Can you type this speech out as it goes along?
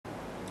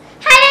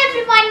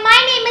everyone,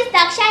 my name is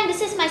Daksha and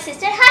this is my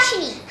sister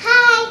Harshini.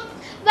 Hi!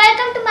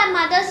 Welcome to my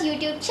mother's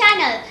YouTube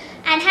channel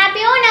and Happy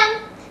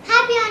Onam!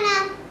 Happy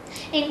Onam!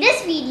 In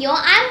this video,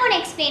 I'm going to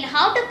explain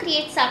how to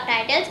create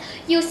subtitles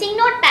using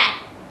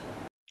Notepad.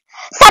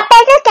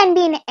 Subtitle can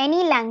be in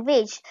any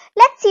language.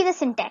 Let's see the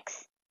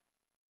syntax.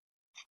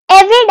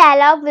 Every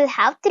dialogue will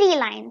have 3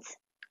 lines.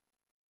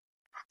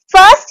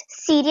 First,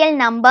 serial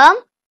number.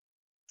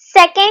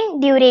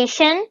 Second,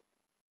 duration.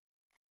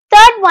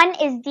 Third one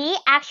is the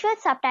actual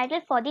subtitle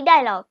for the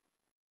dialogue.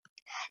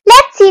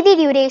 Let's see the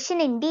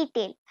duration in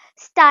detail.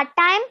 Start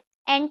time,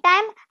 end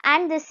time,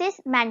 and this is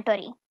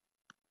mandatory.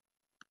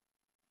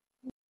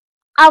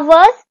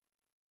 Hours,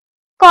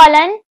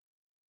 colon,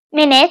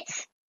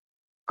 minutes,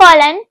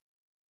 colon,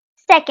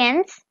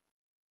 seconds,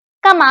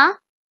 comma,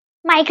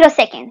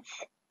 microseconds.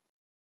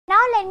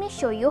 Now let me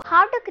show you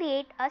how to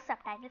create a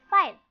subtitle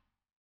file.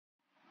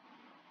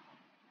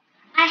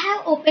 I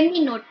have opened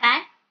the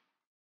Notepad.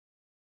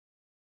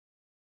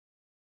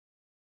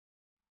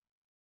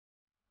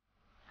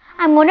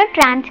 I'm going to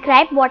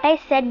transcribe what I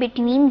said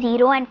between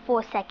 0 and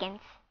 4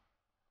 seconds.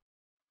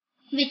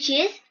 Which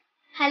is,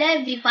 hello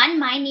everyone,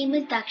 my name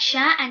is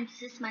Daksha and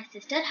this is my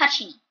sister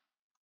Harshini.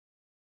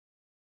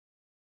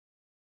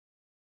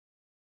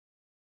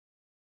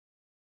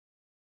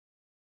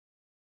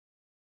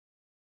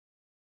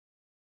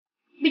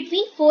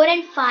 Between 4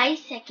 and 5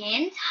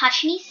 seconds,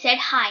 Harshini said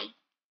hi.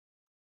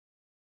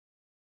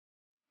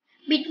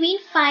 Between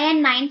 5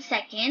 and 9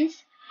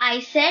 seconds, I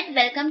said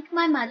welcome to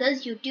my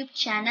mother's YouTube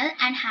channel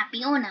and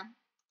Happy Onam.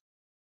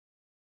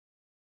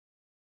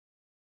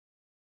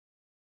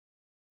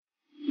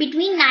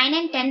 Between 9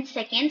 and 10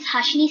 seconds,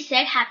 Harshini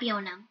said Happy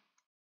Onam.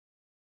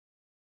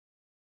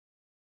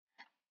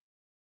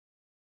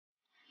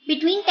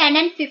 Between 10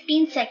 and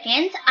 15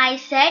 seconds, I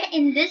said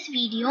in this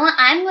video,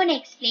 I'm going to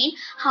explain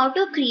how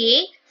to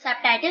create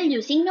subtitle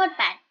using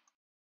Notepad.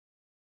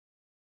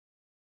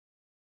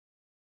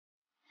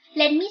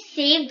 Let me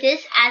save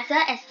this as a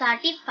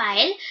SRT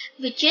file,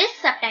 which is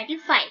subtitle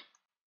file.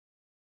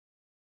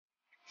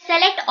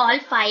 Select all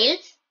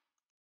files.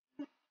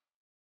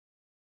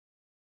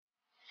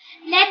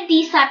 Let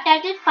the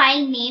subtitle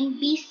file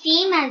name be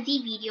same as the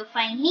video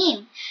file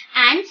name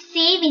and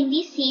save in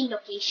the same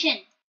location.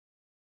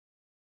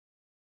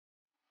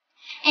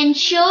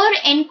 Ensure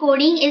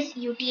encoding is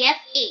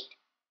UTF-8.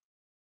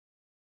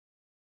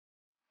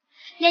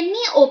 Let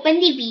me open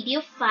the video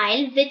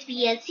file with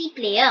VLC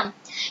player.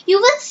 You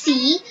will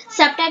see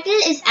subtitle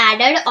is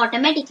added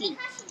automatically.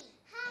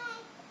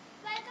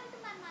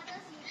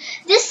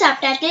 This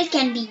subtitle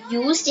can be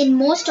used in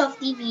most of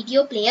the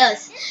video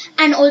players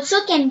and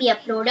also can be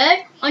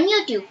uploaded on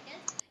YouTube.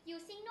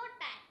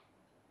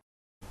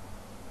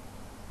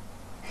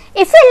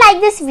 If you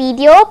like this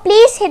video,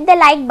 please hit the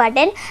like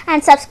button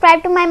and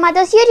subscribe to my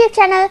mother's YouTube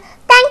channel.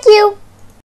 Thank you.